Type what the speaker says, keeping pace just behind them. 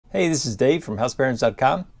Hey, this is Dave from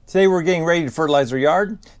houseparents.com. Today we're getting ready to fertilize our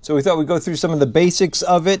yard, so we thought we'd go through some of the basics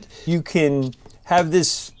of it. You can have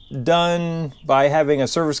this done by having a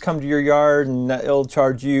service come to your yard, and it'll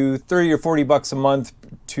charge you 30 or 40 bucks a month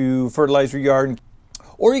to fertilize your yard.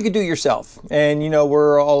 Or you could do it yourself. And you know,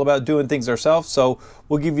 we're all about doing things ourselves, so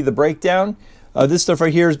we'll give you the breakdown. This stuff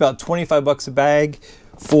right here is about 25 bucks a bag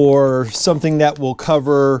for something that will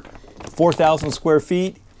cover 4,000 square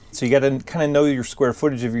feet. So you got to kind of know your square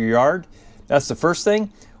footage of your yard. That's the first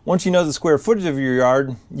thing. Once you know the square footage of your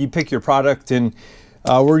yard, you pick your product, and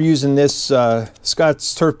we're using this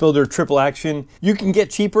Scott's Turf Builder Triple Action. You can get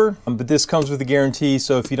cheaper, but this comes with a guarantee,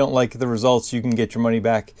 so if you don't like the results, you can get your money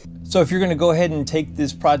back. So if you're going to go ahead and take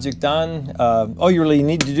this project on, all you really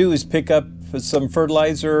need to do is pick up some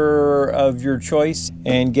fertilizer of your choice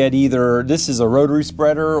and get either, this is a rotary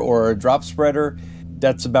spreader or a drop spreader.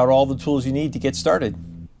 That's about all the tools you need to get started.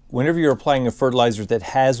 Whenever you're applying a fertilizer that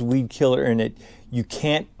has weed killer in it, you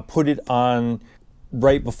can't put it on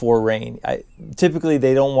right before rain. Typically,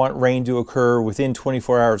 they don't want rain to occur within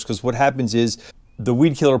 24 hours because what happens is the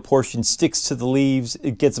weed killer portion sticks to the leaves,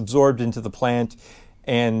 it gets absorbed into the plant,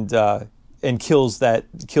 and kills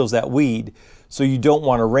that weed. So you don't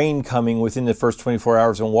want a rain coming within the first 24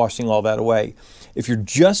 hours and washing all that away. If you're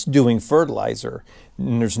just doing fertilizer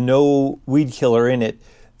and there's no weed killer in it,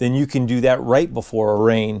 then you can do that right before a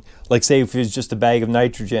rain. Like say if it's just a bag of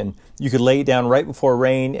nitrogen, you could lay it down right before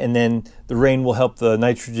rain, and then the rain will help the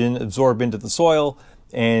nitrogen absorb into the soil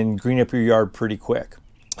and green up your yard pretty quick.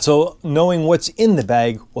 So knowing what's in the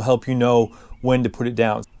bag will help you know when to put it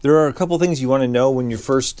down. There are a couple things you want to know when you're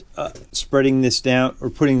first spreading this down or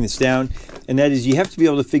putting this down, and that is you have to be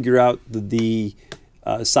able to figure out the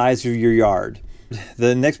size of your yard.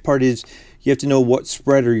 The next part is you have to know what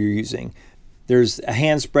spreader you're using. There's a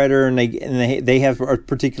hand spreader, and they have a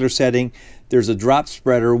particular setting. There's a drop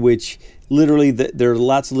spreader, which literally there are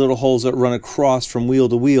lots of little holes that run across from wheel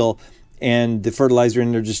to wheel, and the fertilizer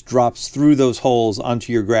in there just drops through those holes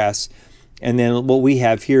onto your grass. And then what we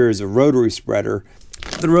have here is a rotary spreader.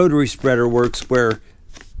 The rotary spreader works where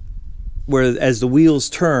as the wheels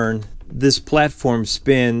turn, this platform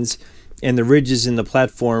spins and the ridges in the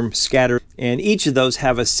platform scatter, and each of those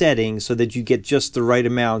have a setting so that you get just the right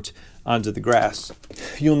amount onto the grass.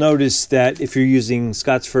 You'll notice that if you're using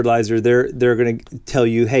Scott's fertilizer, they're going to tell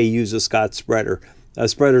you, hey, use a Scott spreader.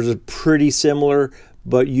 Spreaders are pretty similar,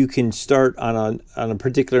 but you can start on a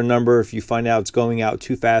particular number. If you find out it's going out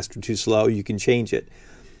too fast or too slow, you can change it.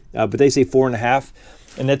 But they say 4.5,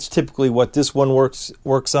 and that's typically what this one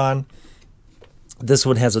works on. This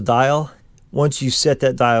one has a dial. Once you set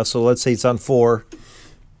that dial, so let's say it's on 4,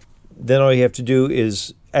 then all you have to do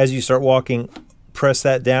is, as you start walking, press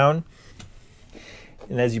that down.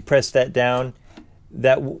 And as you press that down,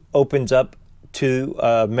 that opens up to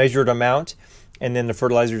a measured amount, and then the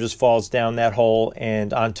fertilizer just falls down that hole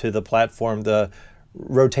and onto the platform, the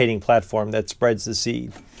rotating platform that spreads the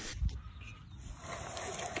seed.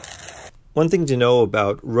 One thing to know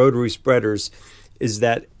about rotary spreaders is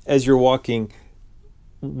that as you're walking,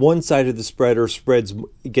 one side of the spreader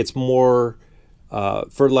gets more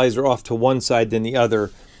fertilizer off to one side than the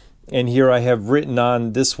other. And here I have written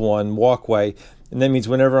on this one, walkway, and that means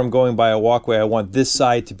whenever I'm going by a walkway, I want this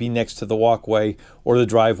side to be next to the walkway or the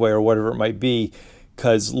driveway or whatever it might be,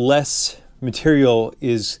 because less material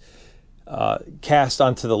is cast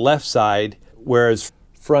onto the left side, whereas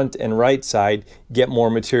front and right side get more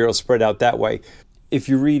material spread out that way. If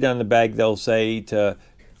you read on the bag, they'll say to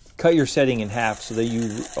cut your setting in half so that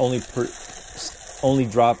you only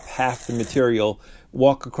drop half the material.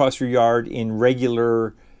 Walk across your yard in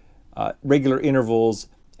regular intervals,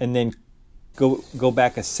 and then go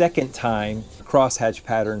back a second time, crosshatch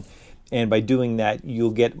pattern, and by doing that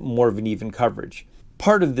you'll get more of an even coverage.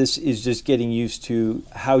 Part of this is just getting used to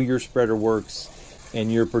how your spreader works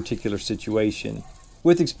in your particular situation.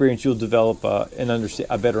 With experience, you'll develop a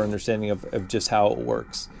better understanding of just how it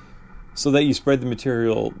works, so that you spread the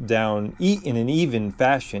material down in an even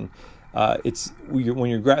fashion. When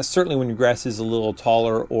your grass is a little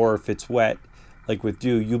taller, or if it's wet, like with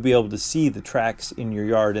dew, you'll be able to see the tracks in your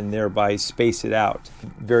yard and thereby space it out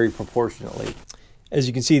very proportionately. As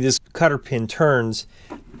you can see, this cutter pin turns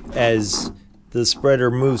as the spreader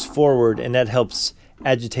moves forward, and that helps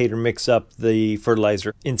agitate or mix up the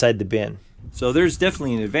fertilizer inside the bin. So there's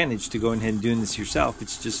definitely an advantage to going ahead and doing this yourself.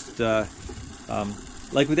 It's just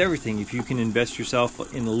like with everything, if you can invest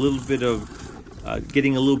yourself in a little bit of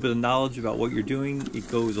getting a little bit of knowledge about what you're doing, it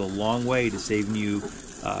goes a long way to saving you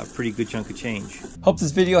a pretty good chunk of change. Hope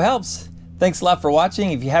this video helps. Thanks a lot for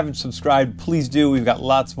watching. If you haven't subscribed, please do. We've got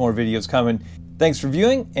lots more videos coming. Thanks for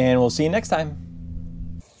viewing, and we'll see you next time.